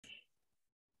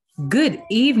Good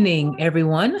evening,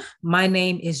 everyone. My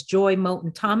name is Joy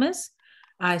Moten Thomas.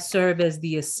 I serve as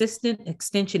the Assistant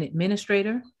Extension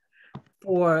Administrator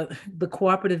for the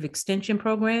Cooperative Extension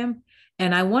Program,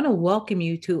 and I want to welcome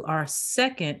you to our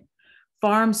second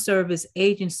Farm Service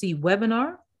Agency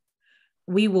webinar.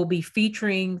 We will be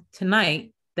featuring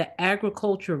tonight the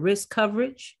Agriculture Risk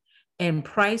Coverage and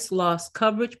Price Loss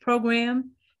Coverage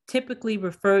Program, typically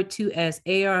referred to as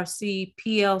ARC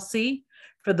PLC,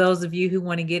 for those of you who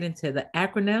want to get into the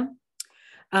acronym.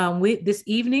 This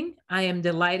evening, I am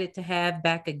delighted to have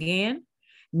back again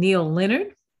Neil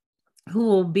Leonard, who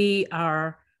will be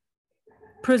our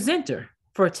presenter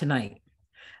for tonight.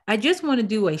 I just want to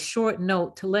do a short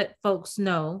note to let folks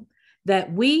know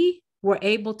that we were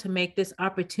able to make this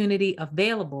opportunity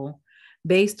available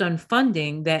based on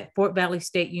funding that Fort Valley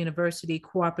State University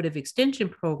Cooperative Extension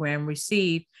Program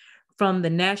received from the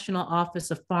National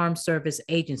Office of Farm Service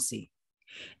Agency.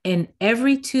 And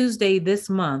every Tuesday this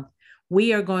month,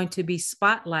 we are going to be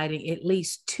spotlighting at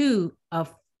least two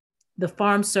of the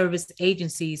Farm Service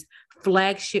Agency's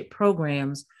flagship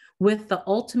programs with the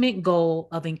ultimate goal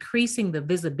of increasing the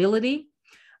visibility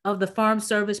of the Farm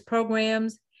Service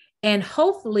programs and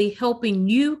hopefully helping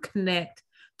you connect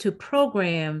to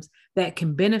programs that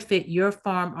can benefit your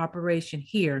farm operation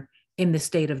here in the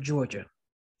state of Georgia.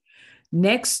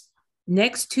 Next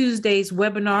Tuesday's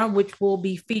webinar, which will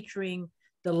be featuring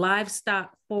the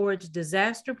Livestock Forage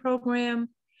Disaster Program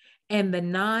and the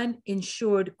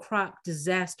Non-Insured Crop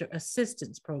Disaster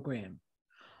Assistance Program.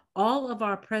 All of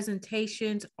our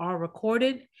presentations are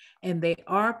recorded and they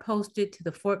are posted to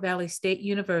the Fort Valley State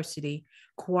University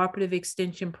Cooperative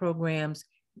Extension Program's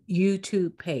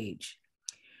YouTube page.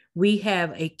 We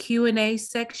have a Q&A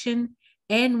section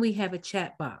and we have a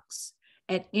chat box.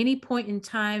 At any point in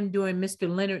time during Mr.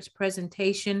 Leonard's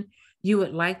presentation, you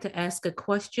would like to ask a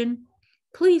question,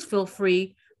 please feel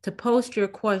free to post your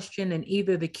question in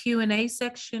either the Q&A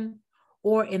section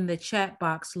or in the chat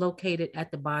box located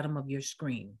at the bottom of your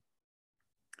screen.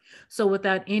 So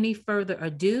without any further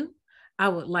ado, I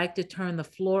would like to turn the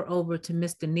floor over to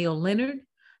Mr. Neil Leonard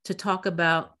to talk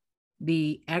about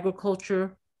the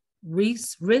agriculture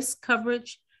risk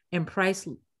coverage and price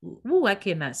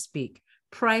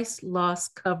loss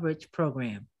coverage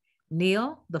program.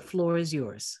 Neil, the floor is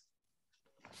yours.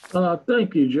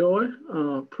 Thank you, Joy.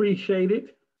 Appreciate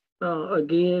it.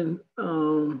 Again,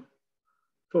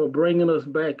 for bringing us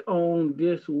back on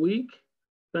this week.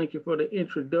 Thank you for the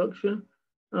introduction.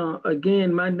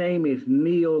 Again, my name is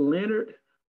Neil Leonard.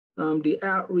 I'm the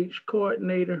outreach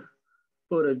coordinator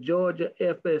for the Georgia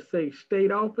FSA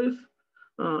State Office.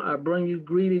 I bring you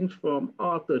greetings from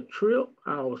Arthur Tripp,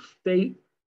 our state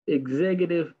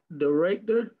executive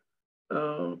director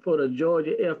for the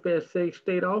Georgia FSA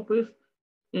State Office.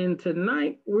 And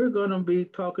tonight we're going to be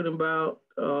talking about,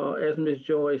 as Ms.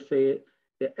 Joy said,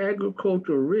 the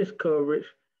agricultural risk coverage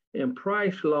and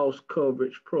price loss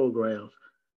coverage programs.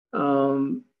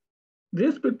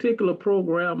 This particular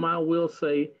program, I will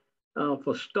say,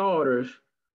 for starters,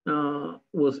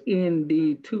 was in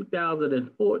the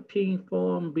 2014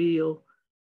 Farm Bill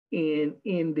and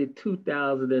in the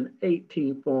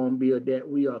 2018 Farm Bill that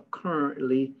we are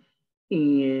currently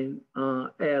in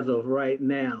as of right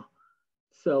now.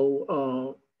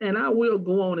 So, and I will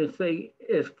go on and say,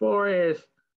 as far as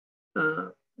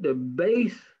the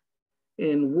base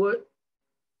and what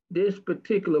this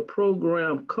particular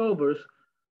program covers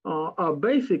are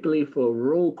basically for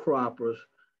row croppers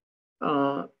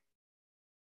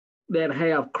that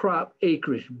have crop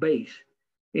acreage base.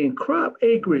 And crop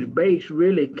acreage base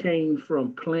really came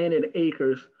from planted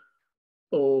acres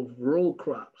of row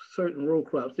crops, certain row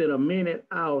crops. In a minute,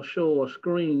 I'll show a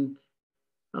screen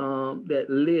that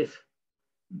lists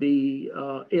the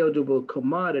eligible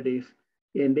commodities,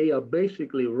 and they are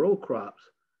basically row crops.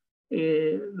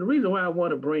 And the reason why I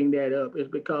want to bring that up is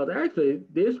because actually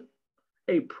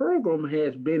a program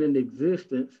has been in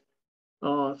existence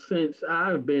since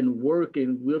I've been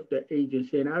working with the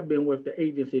agency, and I've been with the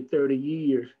agency 30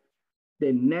 years.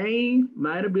 The name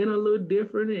might have been a little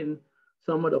different, and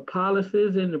some of the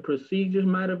policies and the procedures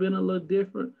might have been a little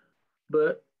different,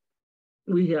 but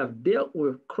we have dealt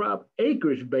with crop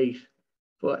acreage base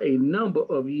for a number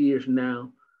of years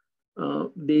now.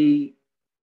 The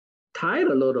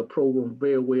title of the program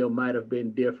very well might have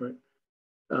been different,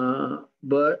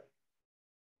 but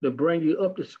to bring you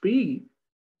up to speed,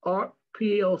 our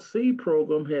PLC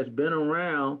program has been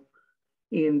around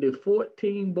in the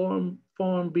 14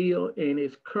 Farm Bill and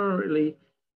is currently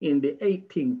in the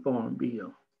 18 Farm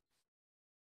Bill.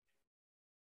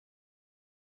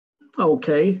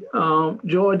 Okay,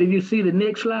 Joy, did you see the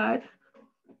next slide?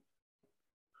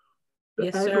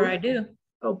 Yes, sir, I do.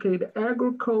 Okay, the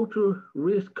Agricultural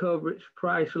Risk Coverage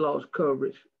Price Loss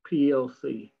Coverage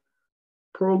PLC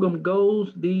program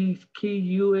goals. These key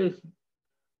U.S.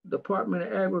 Department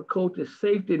of Agriculture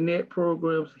safety net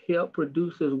programs help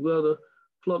producers weather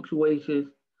fluctuations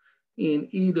in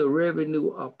either revenue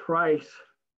or price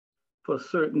for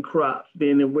certain crops.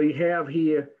 Then we have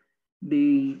here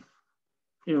the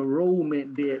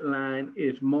enrollment deadline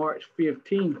is March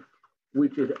 15th,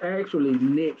 which is actually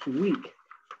next week.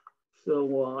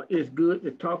 So it's good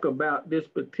to talk about this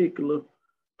particular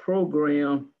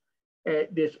program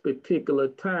at this particular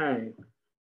time.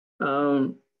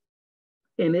 And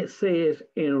it says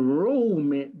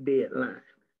enrollment deadline.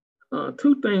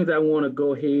 Two things I want to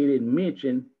go ahead and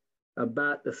mention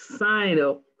about the sign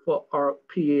up for our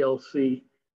PLC.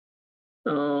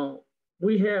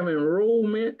 We have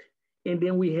enrollment and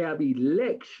then we have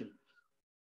elections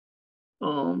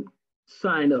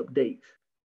sign up dates.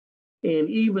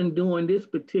 And even during this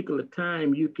particular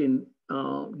time, you can,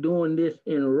 during this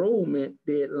enrollment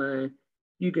deadline,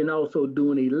 you can also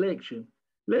do an election.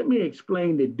 Let me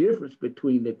explain the difference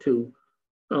between the two.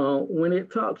 When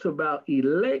it talks about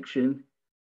election,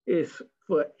 it's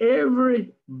for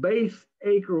every base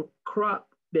acre crop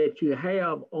that you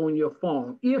have on your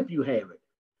farm, if you have it.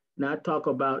 Now, I'll talk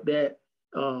about that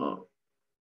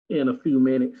in a few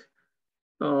minutes.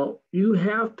 You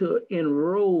have to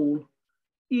enroll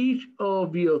each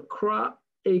of your crop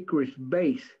acreage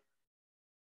base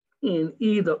in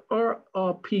either R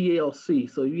or PLC.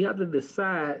 So you have to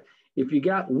decide if you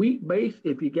got wheat base,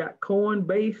 if you got corn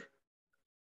base,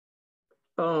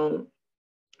 soybean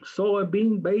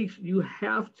base, you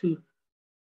have to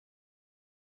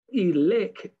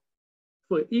elect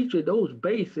for each of those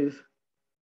bases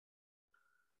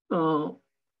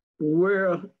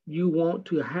where you want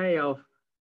to have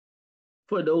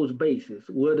for those bases,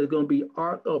 whether it's going to be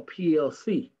ARC or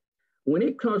PLC. When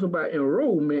it comes about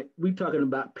enrollment, we're talking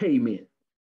about payment.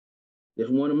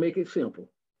 Just want to make it simple.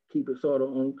 Keep it sort of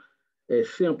on as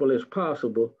simple as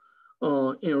possible.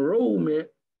 Enrollment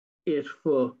is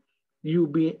for you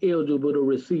being eligible to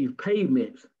receive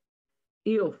payments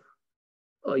if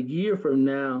a year from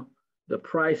now the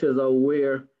prices are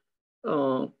where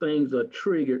things are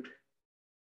triggered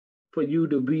for you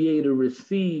to be able to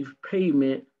receive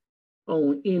payment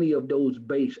on any of those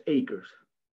base acres.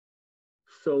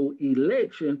 So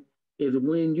election is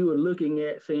when you are looking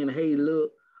at saying, hey,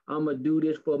 look, I'm gonna do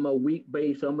this for my wheat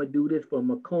base, I'm gonna do this for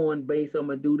my corn base, I'm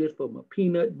gonna do this for my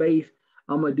peanut base,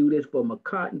 I'm gonna do this for my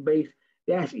cotton base.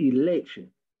 That's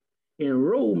election.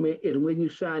 Enrollment is when you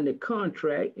sign the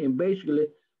contract, and basically,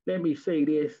 let me say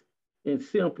this in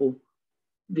simple,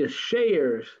 the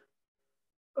shares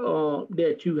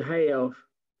that you have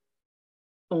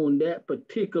on that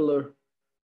particular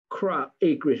crop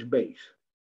acreage base.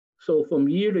 So from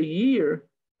year to year,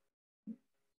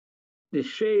 the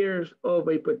shares of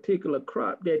a particular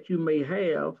crop that you may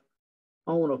have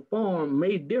on a farm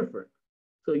may differ.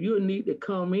 So you'll need to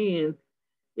come in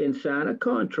and sign a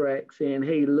contract saying,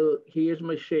 hey, look, here's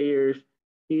my shares,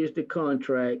 here's the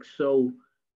contract. So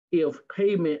if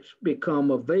payments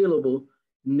become available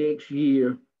next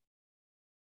year,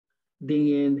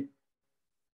 then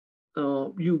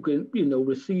you can,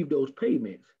 receive those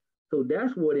payments. So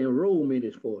that's what enrollment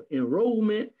is for.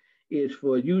 Enrollment is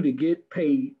for you to get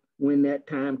paid when that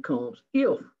time comes.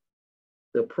 If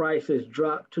the prices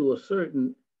drop to a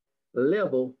certain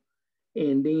level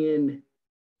and then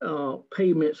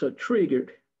payments are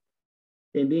triggered,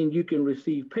 and then you can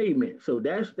receive payment. So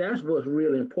that's what's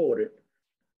really important.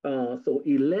 So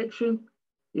election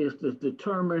is to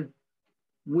determine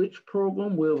which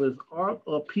program, whether it's ARC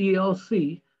or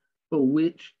PLC, for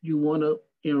which you want to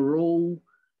enroll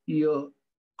your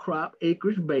crop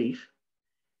acreage base.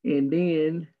 And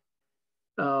then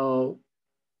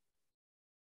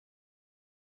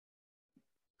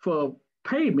for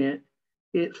payment,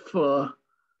 it's for,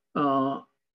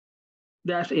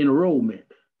 that's enrollment.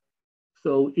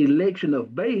 So election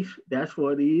of base, that's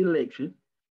for the election.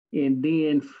 And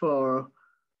then for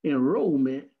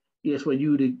enrollment, is for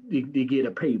you to get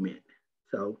a payment.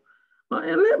 So,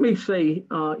 and let me say,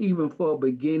 even for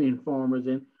beginning farmers,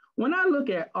 and when I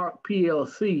look at ARC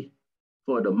PLC,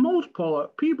 for the most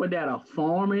part, people that are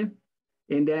farming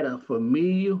and that are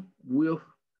familiar with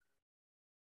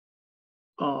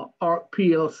ARC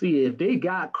PLC, if they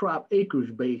got crop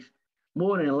acreage base,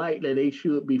 more than likely they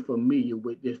should be familiar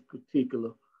with this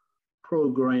particular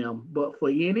program. But for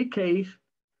any case,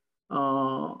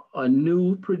 a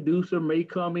new producer may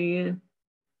come in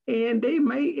and they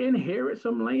may inherit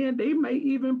some land. They may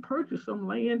even purchase some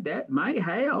land that might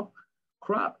have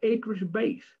crop acreage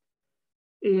base.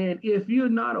 And if you're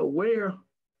not aware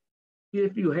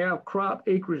if you have crop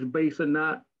acreage base or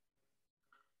not,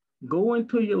 go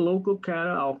into your local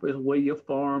county office where your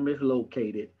farm is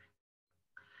located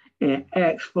and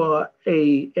ask for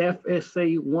a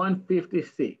FSA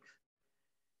 156.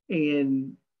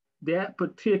 And that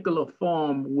particular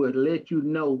farm would let you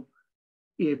know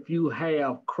if you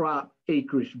have crop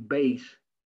acreage base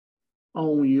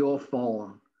on your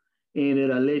farm. And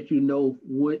it'll let you know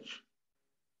which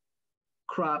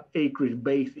crop acreage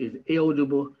base is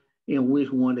eligible and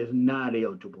which one is not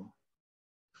eligible.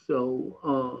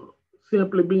 So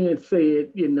simply being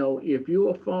said, if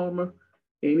you're a farmer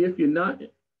and if you're not,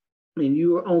 and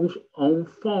you're on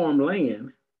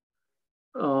farmland,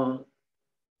 and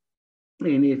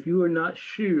if you are not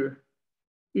sure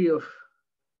if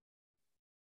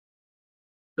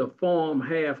the farm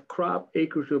have crop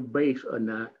acreage of base or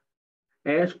not,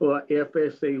 ask for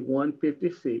FSA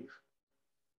 156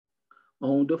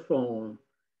 on the farm,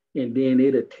 and then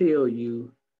it'll tell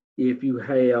you if you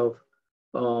have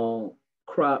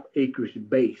crop acreage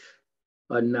base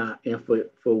or not, and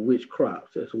for which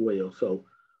crops as well. So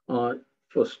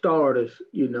for starters,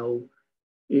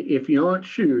 if you aren't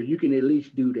sure, you can at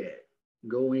least do that.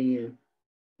 Go in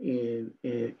and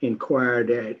inquire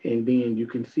that, and then you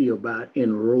can see about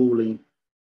enrolling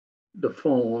the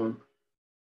farm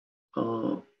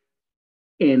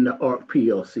in the ARC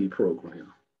PLC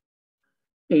program.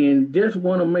 And just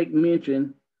want to make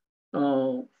mention,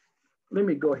 let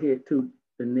me go ahead to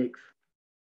the next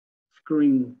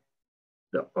screen,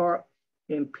 the ARC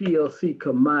and PLC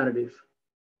commodities.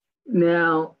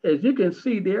 Now, as you can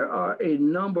see, there are a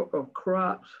number of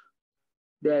crops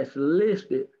that's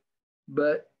listed,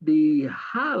 but the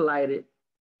highlighted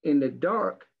in the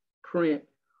dark print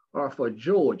are for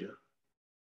Georgia.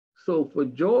 So for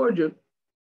Georgia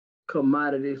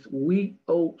commodities, wheat,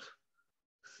 oats,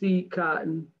 seed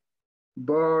cotton,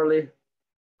 barley,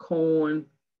 corn,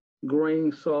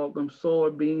 grain, sorghum,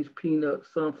 soybeans, peanuts,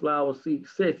 sunflower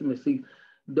seeds, sesame seeds.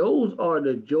 Those are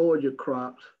the Georgia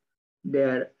crops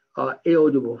that are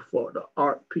eligible for the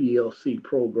ARC PLC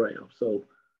program. So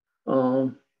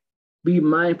be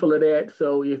mindful of that.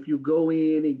 So if you go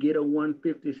in and get a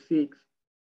 156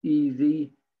 EZ,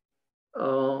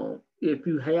 if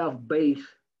you have base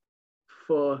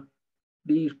for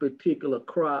these particular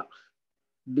crops,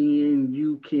 then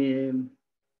you can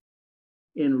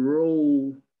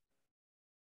enroll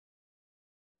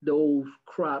those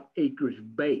crop acreage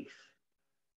base.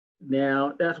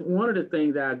 Now, that's one of the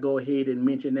things I go ahead and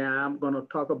mention. Now, I'm going to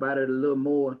talk about it a little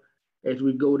more as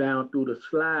we go down through the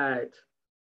slides,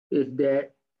 is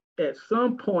that at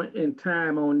some point in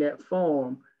time on that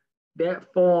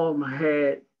farm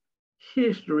had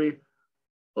history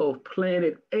of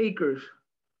planted acres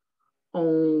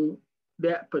on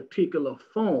that particular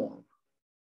farm.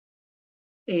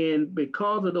 And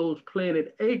because of those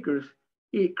planted acres,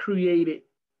 it created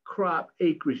crop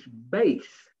acreage base.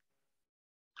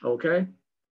 Okay?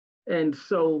 And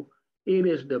so it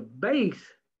is the base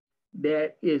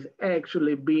that is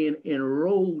actually being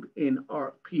enrolled in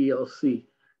ARC PLC,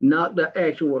 not the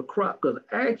actual crop. Because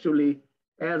actually,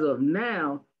 as of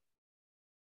now,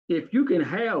 if you can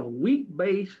have wheat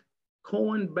base,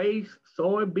 corn base,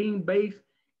 soybean base,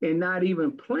 and not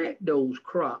even plant those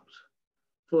crops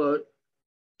for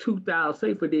 2000,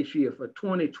 say for this year, for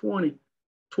 2020,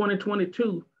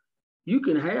 2022, you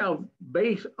can have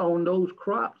base on those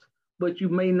crops, but you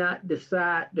may not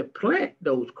decide to plant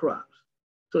those crops.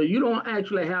 So you don't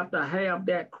actually have to have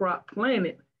that crop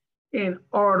planted in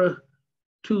order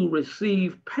to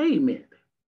receive payment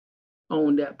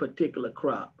on that particular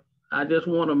crop. I just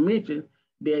want to mention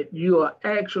that you are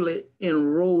actually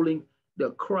enrolling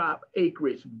the crop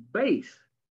acreage base.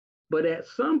 But at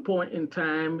some point in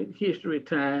time, history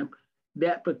time,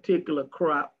 that particular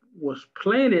crop was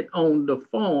planted on the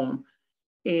farm,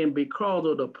 and because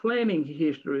of the planting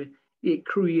history, it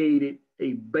created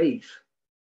a base.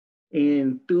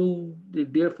 And through the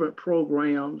different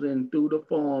programs and through the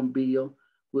Farm Bill,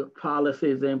 with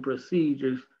policies and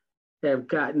procedures, have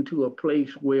gotten to a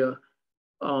place where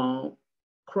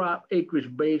crop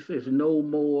acreage base is no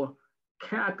more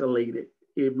calculated.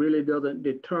 It really doesn't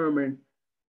determine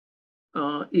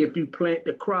if you plant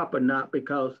the crop or not,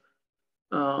 because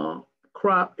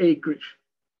crop acreage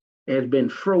has been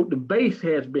the base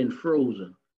has been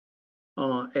frozen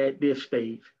at this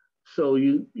stage. So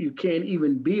you can't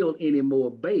even build any more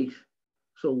base.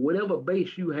 So whatever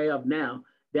base you have now,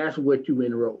 that's what you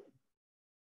enroll.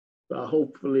 So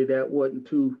hopefully that wasn't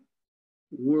too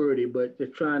wordy, but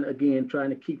just trying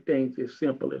to keep things as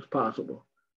simple as possible.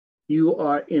 You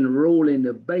are enrolling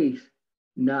the base,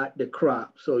 not the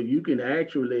crop. So you can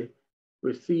actually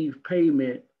receive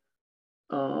payment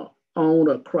on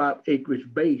a crop acreage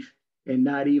base and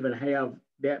not even have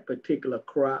that particular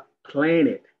crop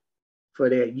planted for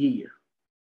that year.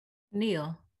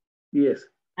 Neil. Yes.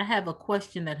 I have a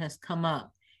question that has come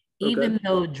up. Okay. Even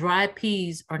though dry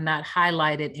peas are not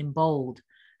highlighted in bold,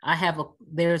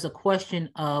 there's a question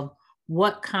of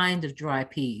what kind of dry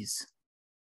peas?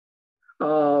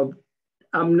 I'm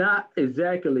not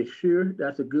exactly sure.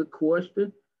 That's a good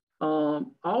question.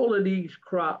 All of these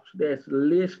crops that's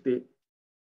listed,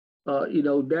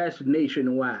 that's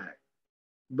nationwide.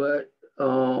 But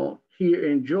here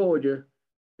in Georgia,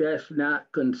 that's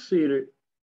not considered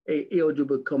a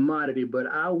eligible commodity. But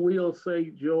I will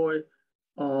say, Joy,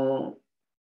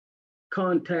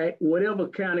 contact whatever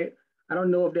county. I don't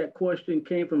know if that question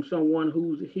came from someone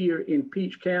who's here in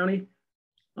Peach County.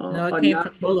 No, it came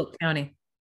from Bullock County.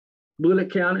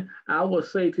 Bullock County. I will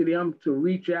say to them to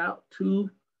reach out to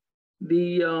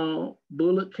the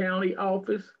Bullock County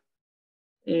office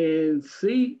and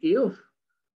see if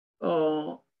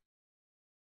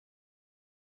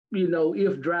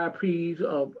if dry peas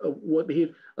of what the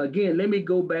hit. Again, let me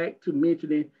go back to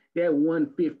mentioning that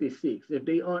 156. If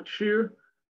they aren't sure,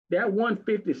 that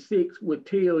 156 would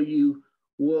tell you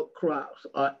what crops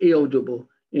are eligible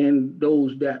and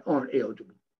those that aren't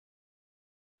eligible.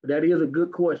 That is a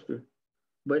good question.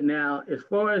 But now, as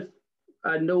far as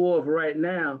I know of right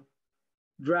now,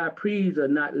 dry peas are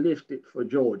not listed for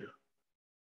Georgia.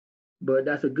 But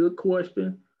that's a good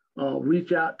question.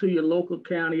 Reach out to your local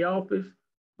county office,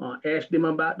 ask them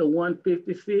about the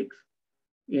 156,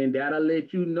 and that'll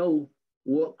let you know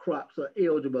what crops are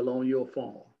eligible on your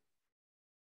farm.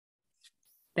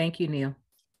 Thank you, Neil.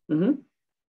 Mm-hmm.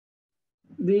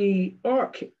 The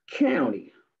Ark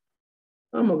County,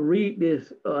 I'm going to read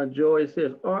this, Joy. It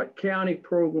says Ark County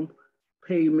program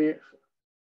payments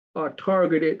are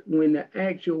targeted when the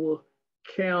actual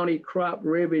county crop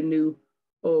revenue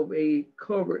of a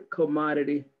covered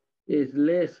commodity is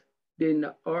less than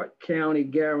the Ark County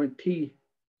guarantee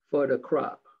for the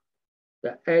crop.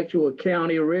 The actual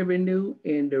county revenue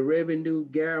and the revenue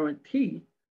guarantee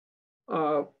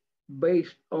are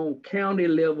based on county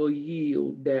level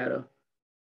yield data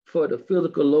for the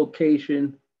physical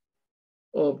location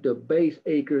of the base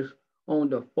acres on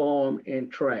the farm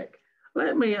and tract.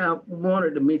 I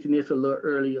wanted to mention this a little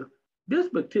earlier. This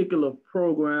particular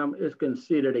program is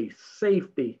considered a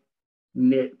safety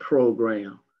net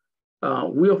program.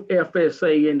 With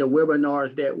FSA and the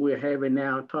webinars that we're having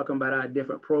now, talking about our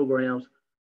different programs,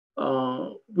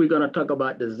 we're going to talk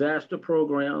about disaster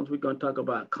programs. We're going to talk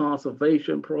about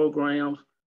conservation programs.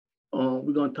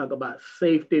 We're going to talk about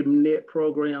safety net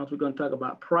programs. We're going to talk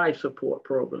about price support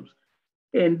programs.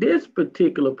 And this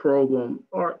particular program,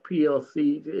 ARC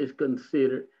PLC, is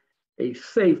considered a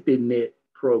safety net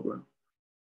program.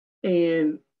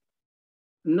 And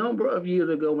a number of years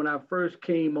ago, when I first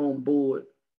came on board,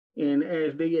 and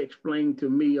as they explained to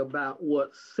me about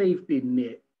what safety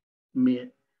net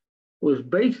meant, was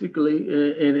basically,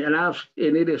 and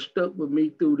it has stuck with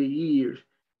me through the years,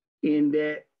 in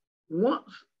that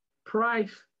once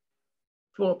price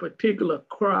for a particular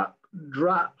crop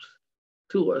drops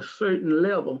to a certain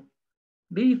level,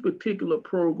 these particular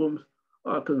programs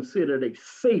are considered a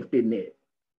safety net.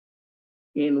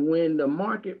 And when the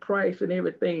market price and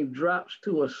everything drops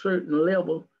to a certain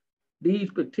level,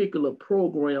 these particular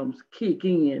programs kick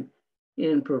in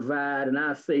and provide, and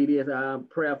I say this,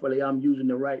 prayerfully, I'm using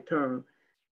the right term,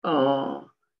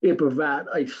 it provides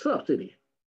a subsidy.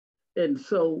 And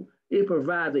so it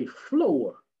provides a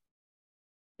floor.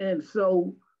 And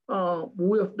so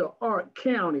with the Ark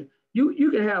County,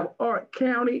 you can have Ark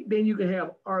County, then you can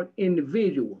have Ark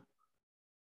individual.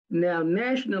 Now,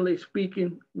 nationally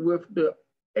speaking, with the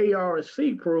ARC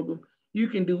program, you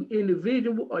can do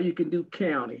individual or you can do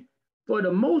county. For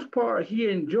the most part here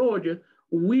in Georgia,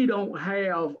 we don't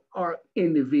have Ark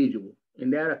individual,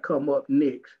 and that'll come up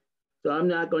next. So I'm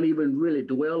not going to even really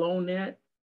dwell on that.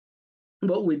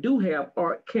 But we do have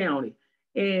Ark County.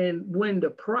 And when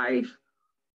the price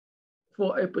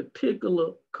for a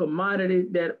particular commodity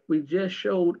that we just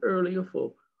showed earlier,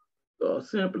 for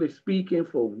simply speaking,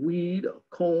 for wheat or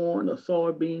corn or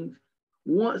soybeans,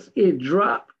 once it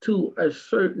dropped to a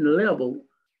certain level,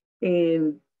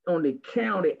 and on the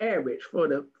county average, for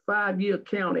the 5-year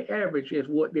county average is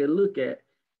what they look at.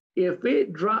 If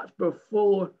it drops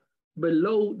below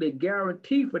the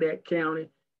guarantee for that county,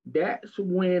 that's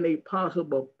when a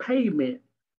possible payment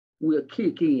will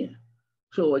kick in.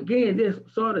 So again, this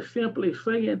sort of simply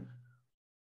saying,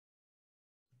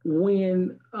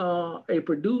 when a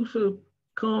producer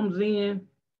comes in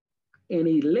and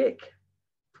elect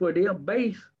for their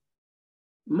base,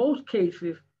 most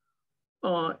cases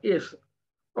it's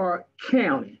Ark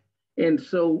County. And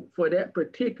so for that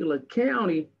particular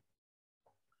county,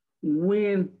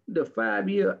 when the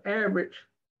 5-year average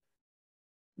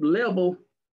level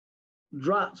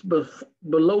drops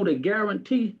below the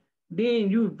guarantee, then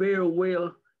you very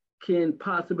well can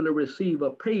possibly receive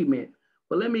a payment.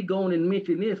 But let me go on and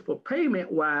mention this. For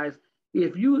payment wise,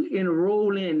 if you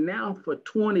enroll in now for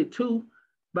 22,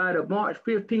 by the March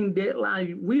 15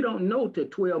 deadline, we don't know till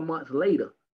 12 months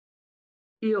later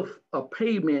if a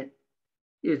payment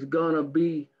is gonna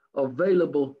be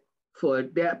available for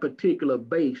that particular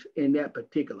base in that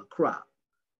particular crop.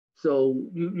 So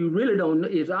you really don't know.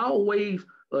 It's always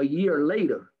a year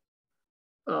later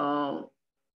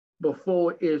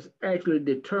before it's actually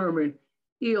determined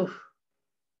if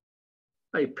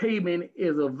a payment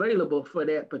is available for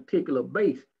that particular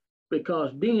base,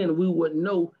 because then we would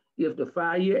know if the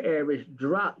 5-year average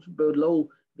drops below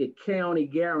the county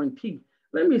guarantee.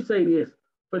 Let me say this,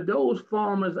 for those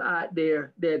farmers out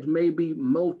there that may be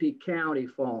multi-county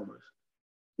farmers,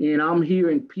 and I'm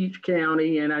here in Peach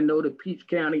County, and I know the Peach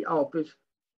County office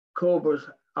covers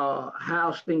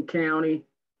Houston County,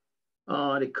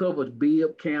 it covers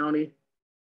Bibb County,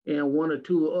 and one or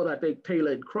two other, I think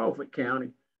Taylor and Crawford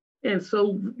County. And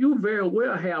so you very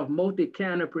well have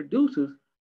multi-county producers.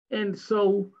 And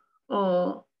so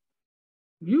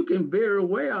you can very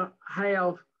well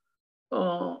have,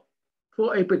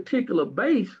 for a particular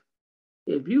base,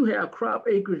 if you have crop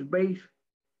acreage base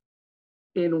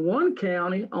in one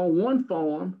county on one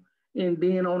farm, and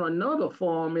then on another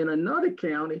farm in another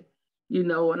county, you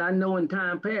know, and I know in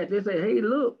time past, they say, hey,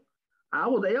 look, I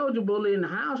was eligible in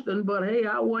Houston, but hey,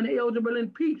 I wasn't eligible in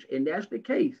Peach. And that's the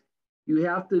case. You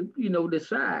have to, you know,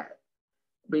 decide,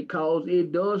 because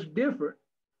it does differ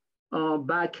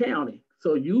by county.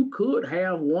 So you could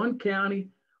have one county,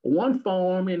 one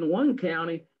farm in one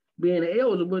county being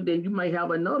eligible, then you may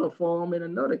have another farm in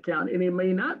another county and it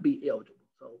may not be eligible.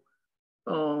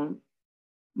 So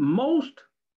most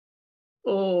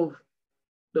of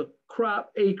the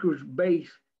crop acreage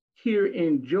base here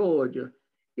in Georgia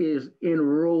is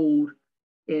enrolled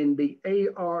in the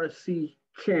ARC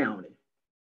county.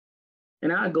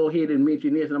 And I'll go ahead and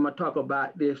mention this, and I'm gonna talk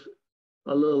about this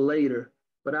a little later,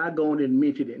 but I'll go on and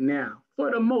mention it now. For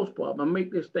the most part, I'm gonna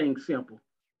make this thing simple.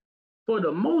 For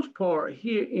the most part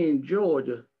here in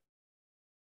Georgia,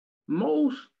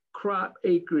 most crop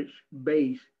acreage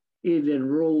base is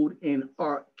enrolled in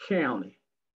Ark County.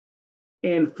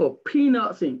 And for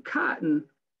peanuts and cotton,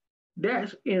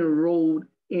 that's enrolled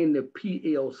in the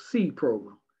PLC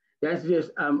program. That's just,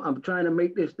 I'm trying to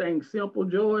make this thing simple,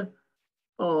 Joy.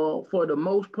 For the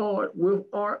most part, with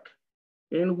ARC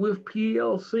and with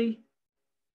PLC,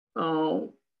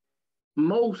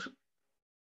 most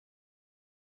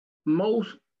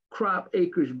crop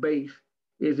acreage base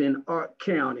is in ARC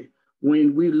County.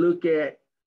 When we look at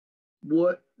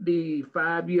what the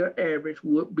 5-year average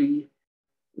would be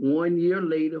 1 year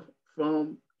later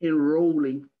from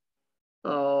enrolling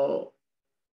for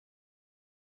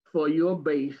your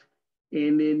base,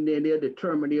 and then they'll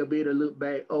determine, they'll be able to look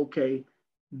back, okay,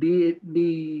 did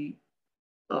the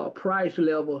price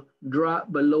level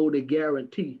drop below the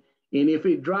guarantee? And if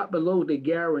it dropped below the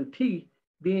guarantee,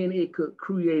 then it could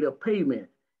create a payment.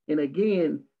 And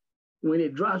again, when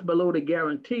it drops below the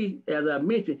guarantee, as I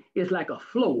mentioned, it's like a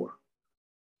floor.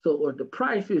 So if the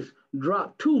prices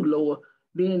drop too low,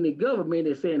 then the government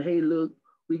is saying, hey, look,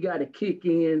 we got to kick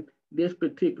in this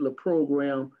particular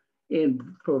program and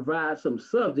provide some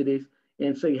subsidies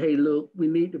and say, hey, look, we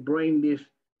need to bring this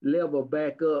level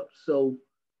back up so,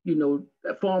 you know,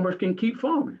 farmers can keep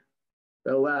farming.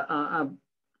 So I'm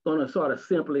going to sort of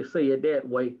simply say it that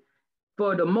way.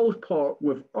 For the most part,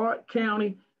 with Ark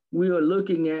County, we are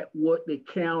looking at what the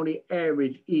county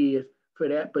average is for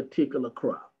that particular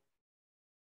crop.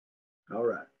 All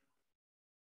right.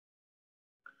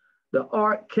 The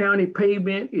Ark County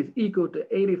payment is equal to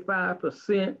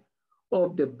 85%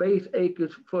 of the base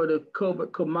acres for the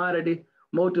covered commodity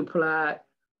multiplied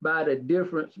by the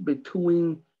difference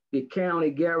between the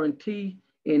county guarantee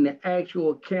and the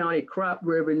actual county crop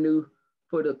revenue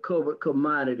for the covered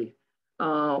commodity.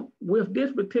 With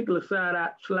this particular slide,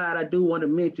 I do want to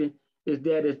mention is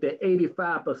that it's the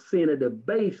 85% of the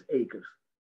base acres.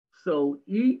 So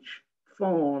each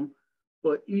farm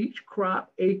for each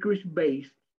crop acreage base,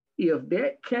 if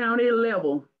that county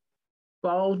level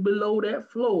falls below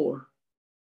that floor,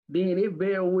 then it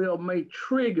very well may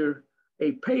trigger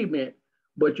a payment,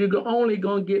 but you're only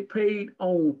going to get paid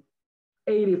on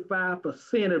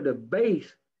 85% of the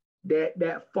base that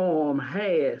that farm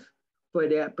has for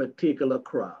that particular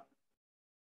crop.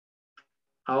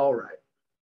 All right.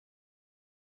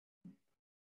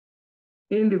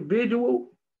 Individual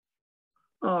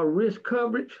Risk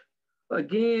coverage.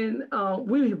 Again,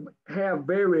 we have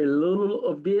very little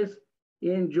of this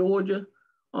in Georgia.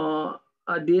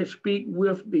 I did speak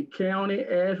with the county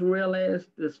as well as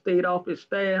the state office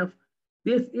staff.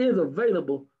 This is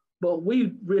available, but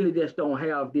we really just don't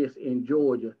have this in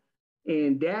Georgia.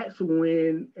 And that's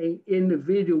when an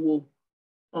individual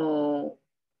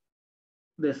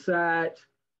decides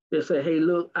to say, hey,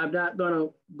 look, I'm not gonna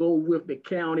go with the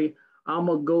county. I'm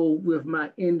gonna go with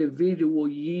my individual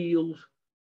yields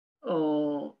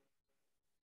on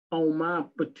my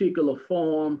particular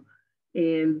farm.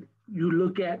 And you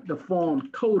look at the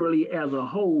farm totally as a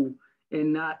whole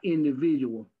and not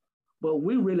individual. But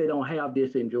we really don't have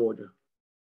this in Georgia.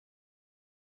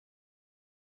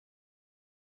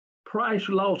 Price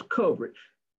loss coverage.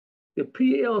 The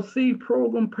PLC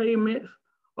program payments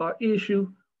are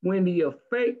issued when the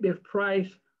effective price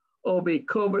of a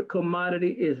covered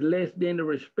commodity is less than the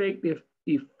respective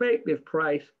effective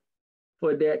price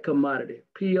for that commodity.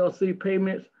 PLC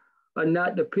payments are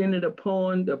not dependent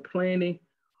upon the planting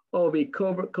of a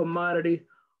covered commodity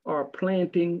or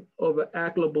planting of an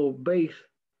applicable base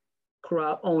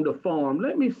crop on the farm.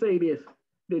 Let me say this,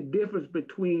 the difference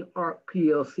between ARC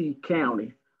PLC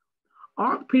County.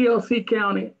 ARC PLC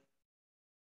County,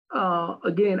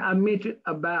 again, I mentioned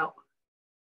about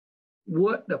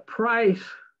what the price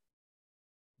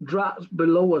drops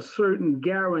below a certain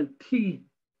guarantee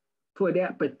for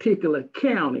that particular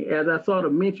county. As I sort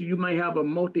of mentioned, you may have a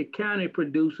multi-county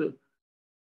producer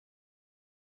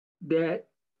that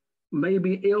may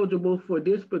be eligible for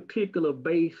this particular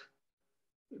base.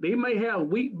 They may have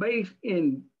wheat base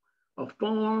in a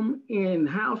farm in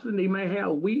Houston. They may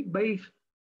have wheat base,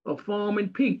 a farm in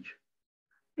Peach.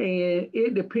 And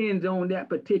it depends on that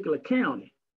particular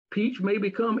county. Peach may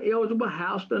become eligible,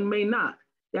 Houston may not.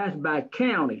 That's by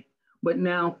county. But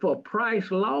now for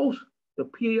price loss, the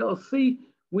PLC,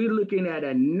 we're looking at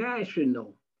a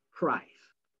national price.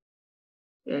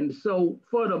 And so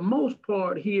for the most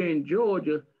part here in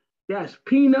Georgia, that's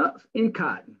peanuts and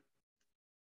cotton.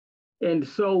 And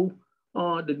so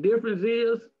the difference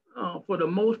is, for the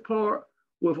most part,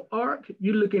 with ARC,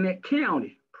 you're looking at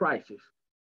county prices.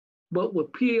 But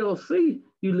with PLC,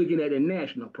 you're looking at a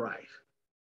national price.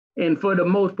 And for the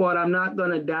most part, I'm not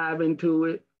going to dive into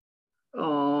it,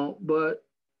 but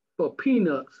for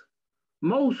peanuts,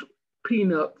 most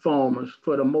peanut farmers,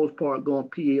 for the most part, going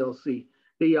PLC.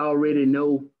 They already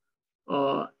know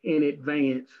in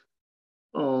advance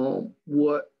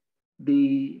what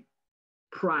the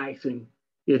pricing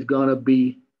is going to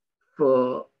be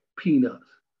for peanuts.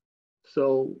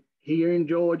 So here in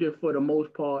Georgia, for the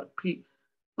most part,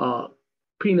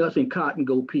 peanuts and cotton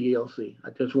go PLC.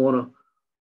 I just want to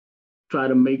try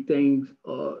to make things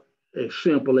as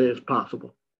simple as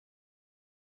possible.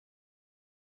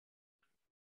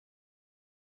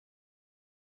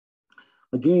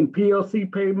 Again, PLC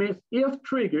payments, if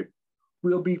triggered,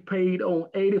 will be paid on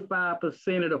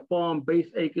 85% of the farm base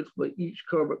acres for each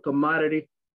covered commodity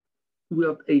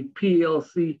with a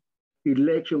PLC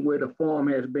election where the farm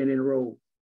has been enrolled.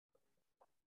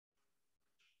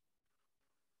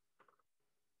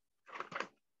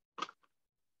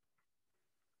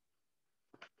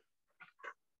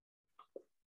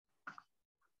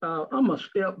 I'm gonna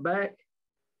step back.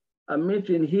 I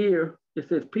mentioned here, it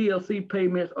says PLC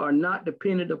payments are not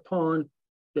dependent upon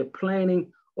the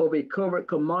planting of a covered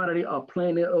commodity or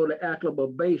planting of the applicable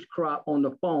base crop on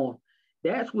the farm.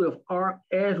 That's with ARC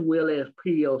as well as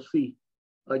PLC.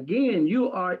 Again,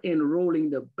 you are enrolling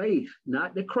the base,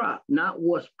 not the crop, not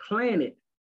what's planted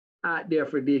out there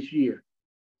for this year.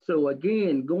 So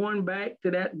again, going back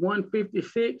to that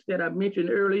 156 that I mentioned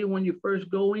earlier, when you first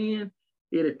go in,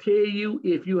 it'll tell you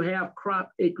if you have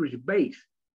crop acreage base.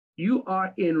 You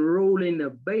are enrolling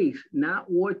the base, not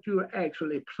what you're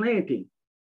actually planting.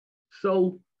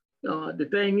 So the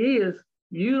thing is,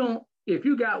 you don't, if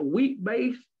you got wheat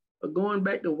base, going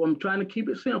back to, I'm trying to keep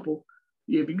it simple.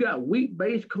 If you got wheat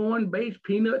base, corn base,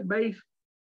 peanut base,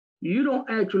 you don't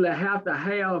actually have to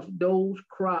have those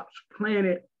crops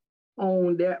planted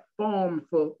on that farm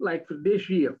for this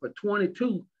year, for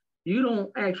 22. You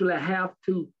don't actually have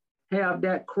to have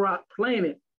that crop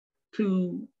planted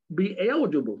to be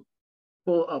eligible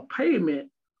for a payment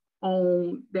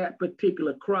on that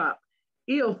particular crop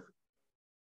if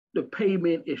the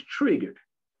payment is triggered,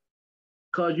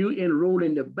 because you enroll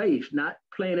in the base, not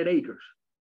planted acres.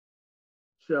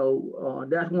 So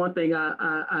that's one thing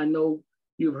I know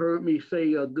you've heard me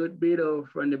say a good bit of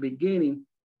from the beginning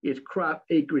is crop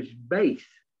acreage base.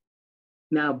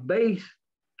 Now, base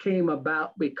came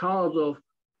about because of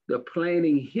the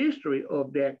planting history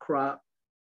of that crop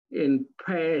in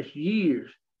past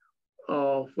years.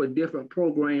 for different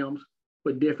programs,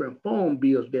 for different farm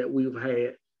bills that we've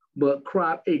had, but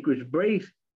crop acreage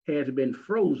base has been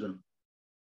frozen.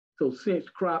 So since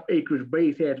crop acreage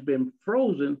base has been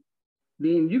frozen,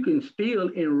 then you can still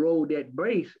enroll that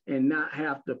base and not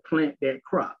have to plant that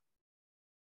crop.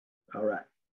 All right.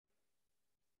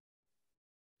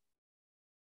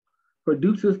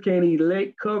 Producers can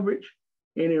elect coverage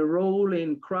and enroll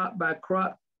in crop by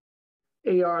crop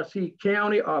ARC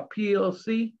county or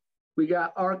PLC. We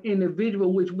got ARC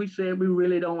individual, which we said we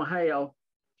really don't have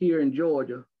here in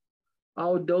Georgia.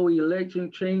 Although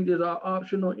election changes are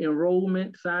optional,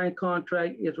 enrollment signed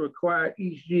contract is required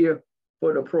each year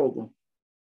for the program.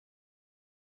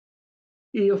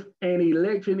 If an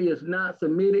election is not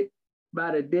submitted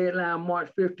by the deadline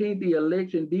March 15th, the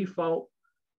election default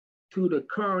to the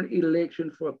current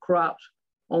election for crops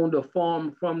on the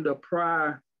farm from the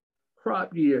prior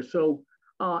crop year. So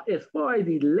as far as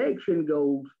election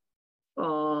goes,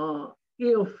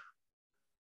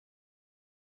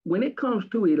 when it comes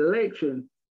to election,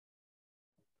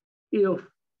 if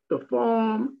the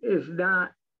farm is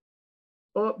not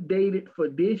updated for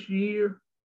this year,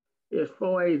 as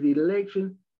far as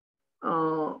election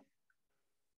for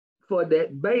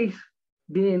that base,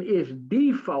 then it's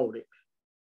defaulted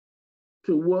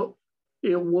to what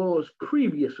it was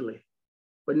previously.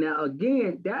 But now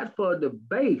again, that's for the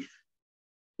base,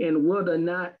 and whether or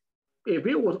not, if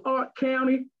it was Ark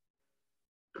County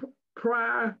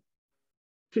prior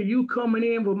to you coming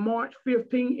in for March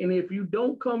 15th, and if you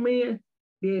don't come in,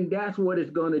 then that's what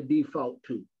it's going to default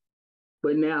to.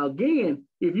 But now again,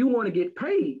 if you want to get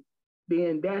paid,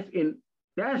 then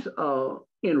that's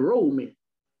enrollment.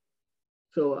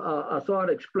 So I sort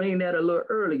of explained that a little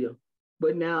earlier.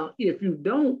 But now, if you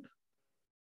don't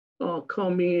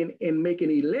come in and make an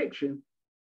election,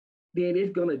 then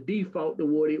it's going to default to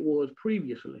what it was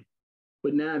previously.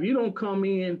 But now, if you don't come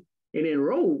in and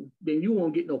enroll, then you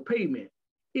won't get no payment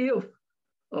if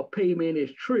a payment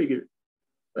is triggered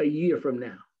a year from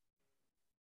now.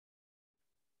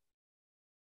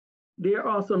 There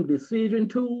are some decision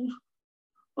tools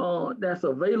that's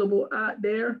available out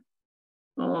there.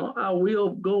 I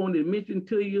will go on and mention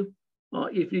to you,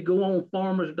 if you go on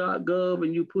farmers.gov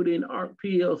and you put in ARC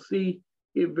PLC,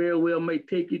 it very well may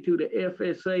take you to the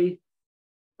FSA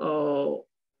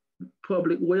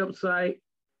public website,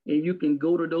 and you can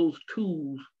go to those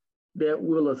tools that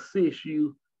will assist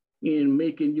you in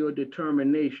making your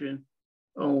determination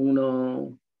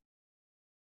on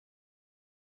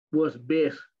what's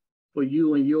best for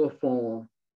you and your farm.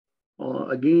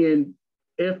 Again,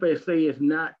 FSA is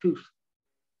not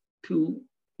to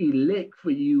elect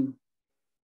for you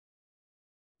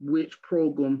which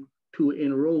program to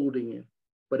enroll in.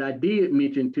 But I did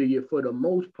mention to you, for the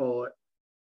most part,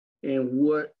 and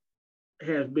what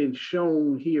has been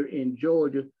shown here in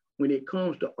Georgia when it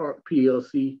comes to ARC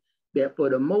PLC, that for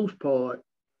the most part,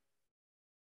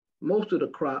 most of the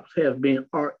crops have been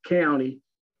ARC County,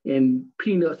 and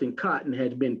peanuts and cotton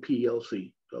has been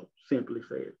PLC, so simply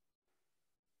said.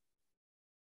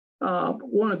 I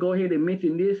want to go ahead and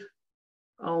mention this.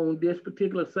 On this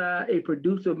particular side, a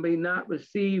producer may not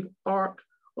receive ARC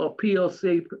or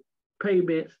PLC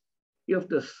payments if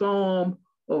the sum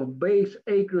of base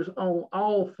acres on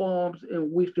all farms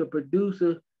in which the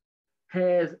producer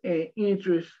has an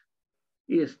interest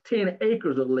is 10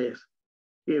 acres or less.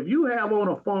 If you have on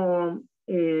a farm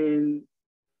and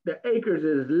the acres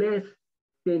is less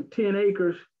than 10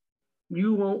 acres,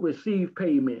 you won't receive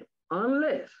payment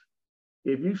unless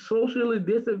if you socially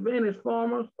disadvantaged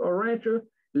farmers or rancher,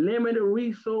 limited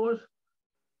resource,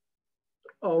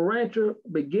 or rancher,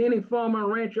 beginning farmer,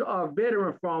 rancher, or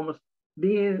veteran farmers,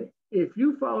 then if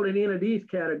you fall in any of these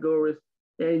categories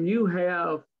and you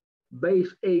have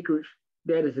base acreage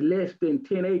that is less than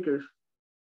 10 acres,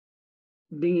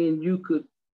 then you could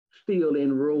still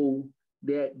enroll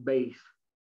that base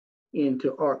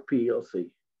into ARC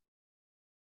PLC.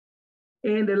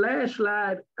 And the last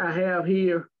slide I have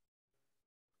here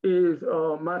is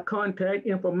my contact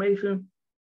information,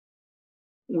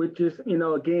 which is,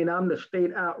 again, I'm the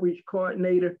state outreach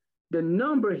coordinator. The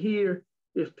number here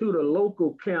is to the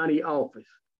local county office.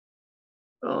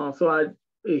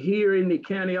 Here in the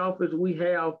county office, we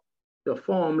have the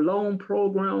farm loan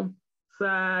program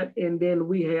side, and then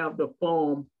we have the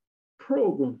farm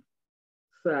program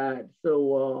side.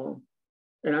 So,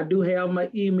 and I do have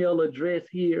my email address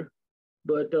here,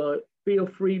 but feel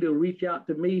free to reach out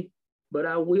to me. But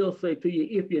I will say to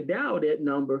you, if you dial that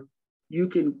number, you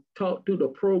can talk to the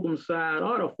program side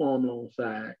or the farm loan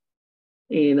side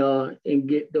and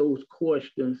get those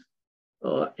questions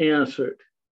answered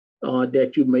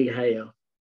that you may have.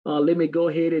 Let me go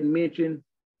ahead and mention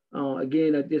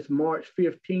Again, at this March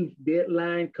 15th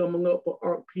deadline coming up for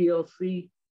ARC PLC,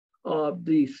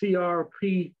 the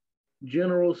CRP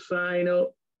general sign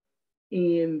up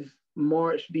ends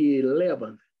March the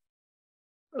 11th,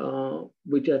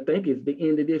 which I think is the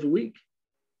end of this week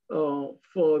for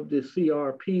the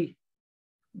CRP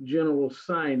general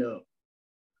sign up.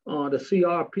 The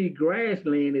CRP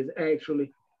grassland is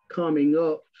actually coming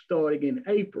up starting in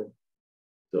April.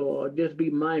 So just be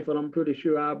mindful. I'm pretty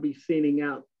sure I'll be sending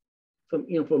out some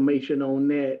information on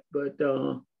that, but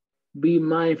be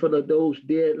mindful of those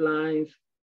deadlines.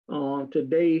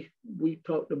 Today, we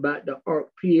talked about the ARC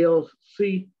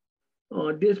PLC.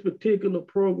 This particular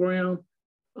program,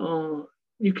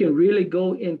 you can really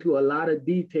go into a lot of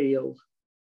details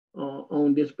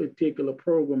on this particular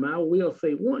program. I will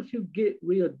say, once you get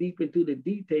real deep into the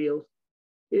details,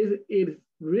 it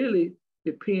really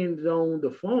depends on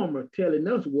the farmer telling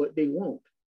us what they want.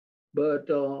 But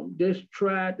just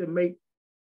try to make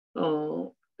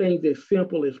things as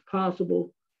simple as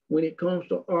possible when it comes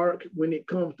to ARC, when it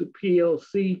comes to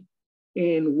PLC,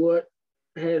 and what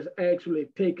has actually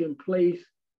taken place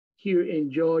here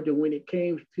in Georgia when it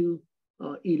came to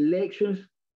elections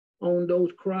on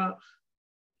those crops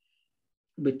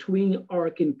between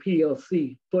ARC and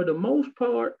PLC. For the most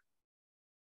part,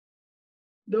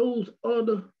 those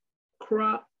other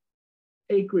crop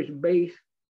acreage base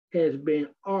has been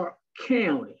ARC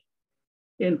County.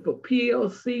 And for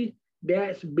PLC,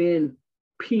 that's been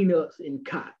peanuts and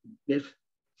cotton. Let's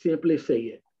simply say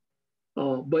it.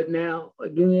 But now,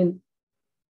 again,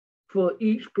 for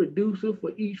each producer,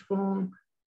 for each farm,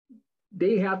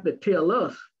 they have to tell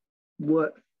us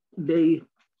what they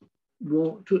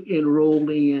want to enroll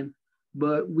in,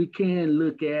 but we can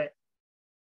look at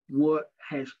what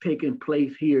has taken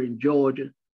place here in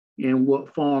Georgia and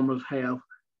what farmers have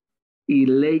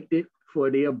elected for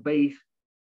their base,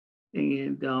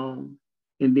 and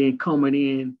then coming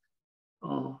in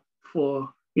for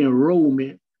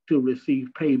enrollment to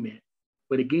receive payment.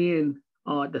 But again,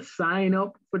 the sign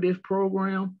up for this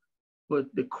program for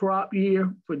the crop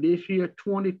year for this year,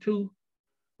 22,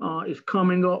 is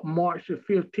coming up March the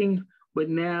 15th. But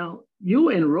now you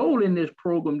enroll in this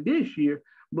program this year,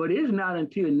 but it's not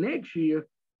until next year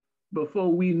before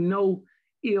we know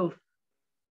if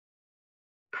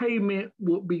payment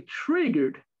will be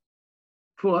triggered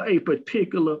for a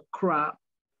particular crop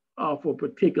or for a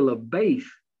particular base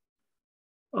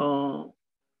for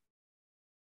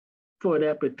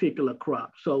that particular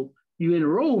crop. So you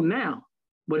enroll now,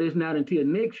 but it's not until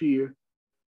next year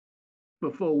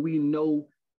before we know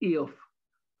if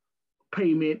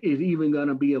payment is even going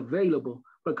to be available.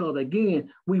 Because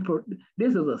again,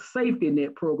 this is a safety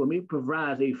net program. It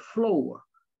provides a floor.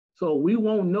 So we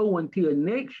won't know until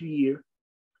next year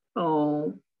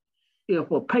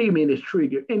if a payment is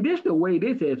triggered. And this is the way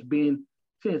this has been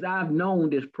since I've known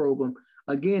this program.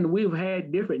 Again, we've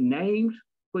had different names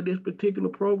for this particular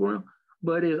program,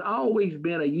 but it's always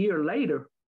been a year later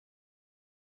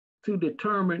to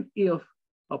determine if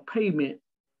a payment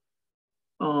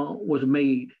was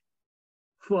made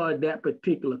for that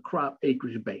particular crop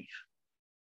acreage base.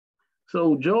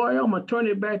 So Joy, I'm gonna turn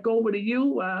it back over to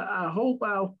you. I hope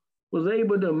I was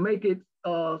able to make it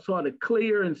sort of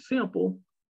clear and simple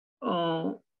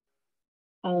on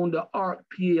the ARC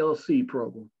PLC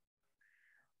program.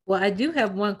 Well, I do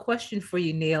have one question for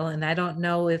you, Neil, and I don't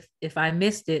know if I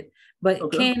missed it, but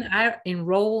okay. Can I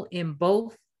enroll in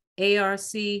both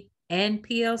ARC and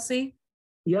PLC?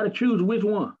 You got to choose which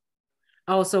one.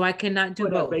 Oh, so I cannot do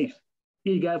both. Base.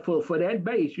 You got for that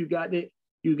base, you got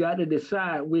to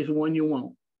decide which one you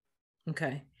want.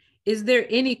 Okay. Is there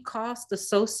any cost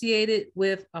associated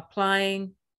with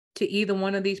applying to either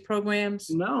one of these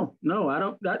programs? No, I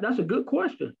don't. That's a good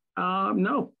question.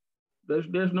 No,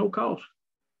 there's no cost.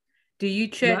 Do you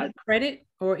check credit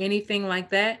or anything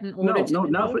like that in order to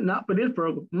not for this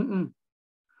program.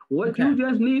 What you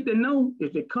just need to know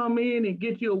is to come in and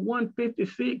get your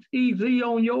 156 EZ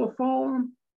on your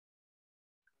farm,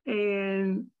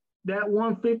 and that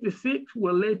 156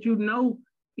 will let you know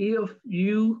if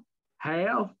you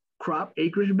have crop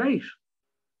acreage base.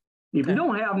 If you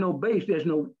don't have no base, there's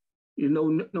no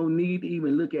need to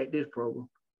even look at this program.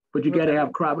 But you got to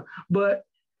have crop. But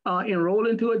enroll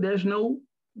into it.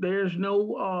 There's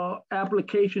no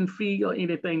application fee or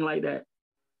anything like that.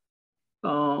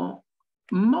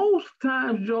 Most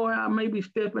times, Joy, I may be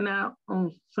stepping out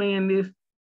on saying this.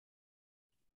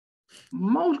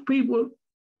 Most people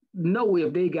know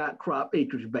if they got crop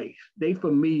acreage base. They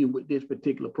familiar with this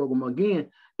particular program. Again,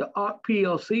 the ARC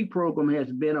PLC program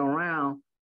has been around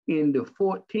in the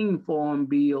 14 Farm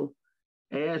Bill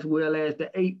as well as the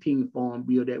 18 Farm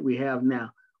Bill that we have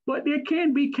now. But there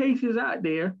can be cases out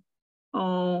there.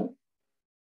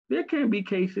 There can be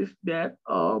cases that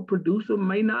a producer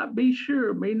may not be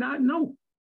sure, may not know.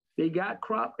 They got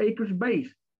crop acres base.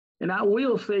 And I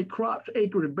will say crop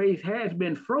acres base has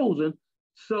been frozen.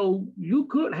 So you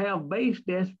could have base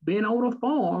that's been on a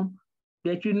farm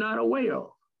that you're not aware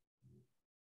of.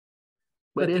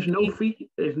 But there's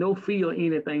no fee or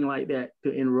anything like that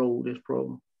to enroll this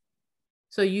program.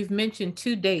 So you've mentioned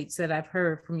 2 dates that I've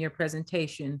heard from your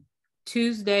presentation: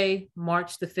 Tuesday,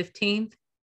 March the 15th.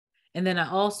 And then I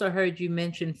also heard you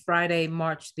mention Friday,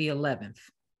 March the 11th.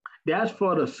 That's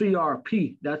for the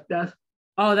CRP. That's the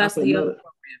other program.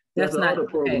 That's not the other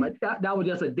program. Okay. That was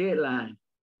just a deadline.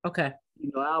 Okay.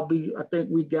 You know, I think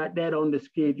we got that on the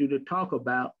schedule to talk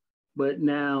about, but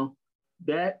now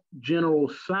that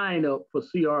general sign up for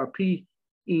CRP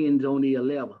ends on the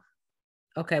 11th.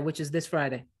 Okay, which is this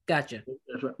Friday. Gotcha.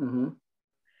 That's right. Mm-hmm.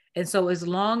 And so as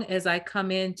long as I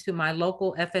come into my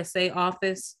local FSA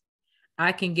office,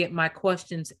 I can get my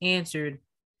questions answered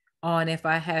on if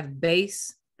I have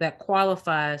base that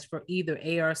qualifies for either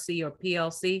ARC or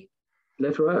PLC.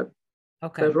 That's right.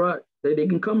 Okay. That's right. They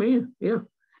can come in. Yeah.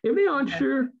 If they're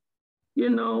unsure, you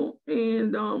know,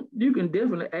 and you can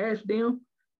definitely ask them.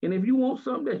 And if you want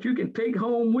something that you can take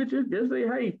home with you, just say,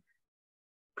 hey,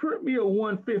 print me a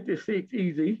 156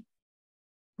 easy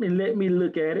and let me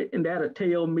look at it. And that'll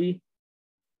tell me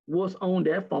what's on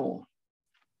that form.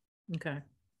 Okay.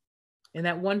 And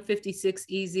that 156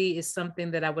 easy is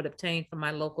something that I would obtain from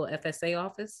my local FSA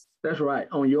office? That's right,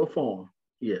 on your form,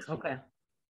 yes. Okay.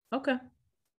 Okay.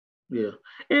 Yeah.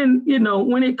 And, you know,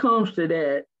 when it comes to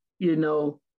that, you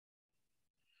know,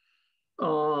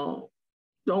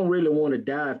 don't really want to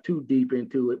dive too deep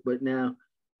into it, but now,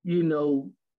 you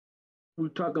know, we're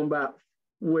talking about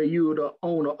where you're the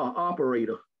owner or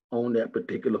operator on that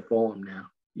particular farm now,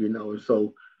 you know.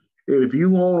 So if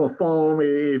you own a farm,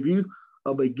 if you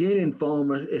a beginning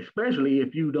farmer, especially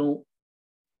if you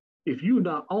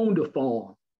not own the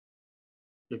farm,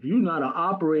 if you're not an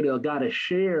operator or got a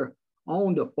share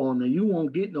on the farm, then you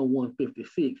won't get no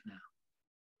 156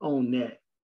 now on that.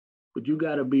 But you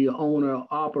got to be an owner,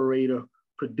 operator,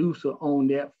 producer on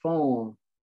that farm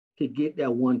to get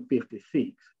that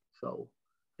 156. So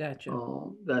gotcha.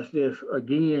 That's just,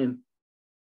 again,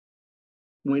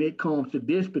 when it comes to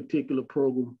this particular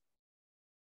program,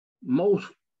 most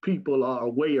people are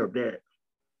aware of that,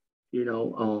 you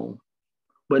know.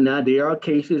 But now there are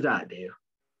cases out there,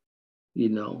 you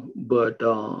know. But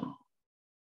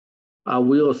I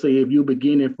will say, if you're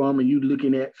beginning from and you're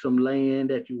looking at some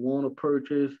land that you want to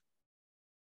purchase,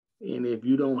 and if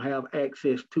you don't have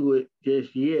access to it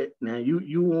just yet, now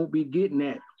you won't be getting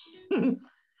that.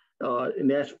 And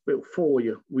that's for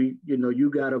you. You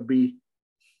got to be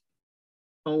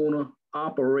owner,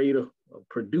 operator,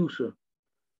 producer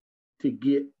to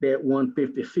get that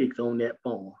 156 on that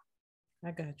farm.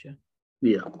 I got you.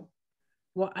 Yeah.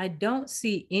 Well, I don't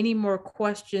see any more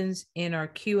questions in our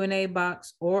Q&A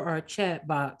box or our chat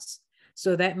box.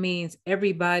 So that means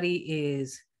everybody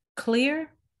is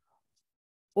clear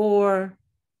or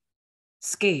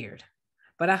scared.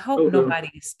 But I hope nobody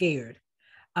is scared.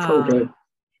 Okay.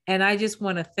 And I just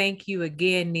want to thank you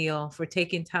again, Neil, for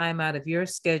taking time out of your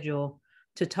schedule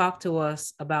to talk to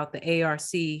us about the ARC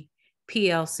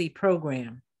PLC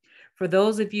program. For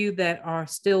those of you that are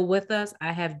still with us,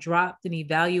 I have dropped an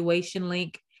evaluation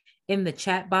link in the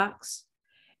chat box.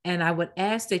 And I would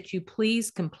ask that you please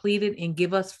complete it and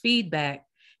give us feedback,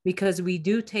 because we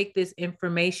do take this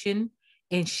information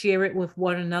and share it with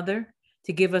one another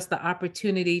to give us the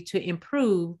opportunity to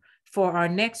improve for our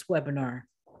next webinar.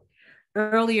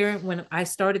 Earlier, when I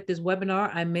started this webinar,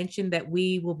 I mentioned that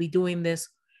we will be doing this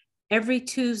every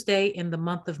Tuesday in the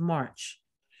month of March.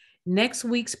 Next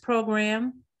week's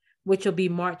program, which will be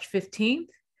March 15th,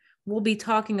 we'll be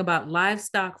talking about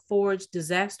livestock forage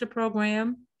disaster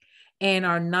program and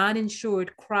our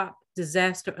non-insured crop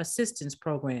disaster assistance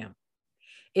program.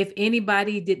 If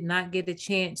anybody did not get a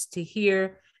chance to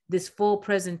hear this full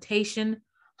presentation,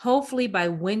 hopefully by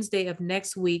Wednesday of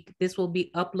next week, this will be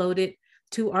uploaded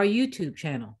to our YouTube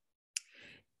channel.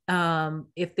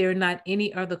 If there are not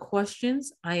any other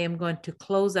questions, I am going to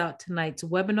close out tonight's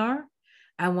webinar.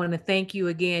 I want to thank you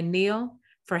again, Neil,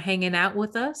 for hanging out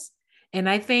with us. And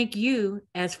I thank you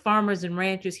as farmers and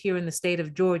ranchers here in the state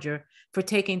of Georgia for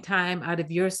taking time out of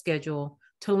your schedule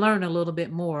to learn a little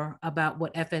bit more about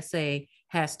what FSA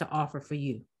has to offer for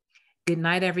you. Good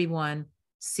night, everyone.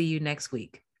 See you next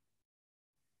week.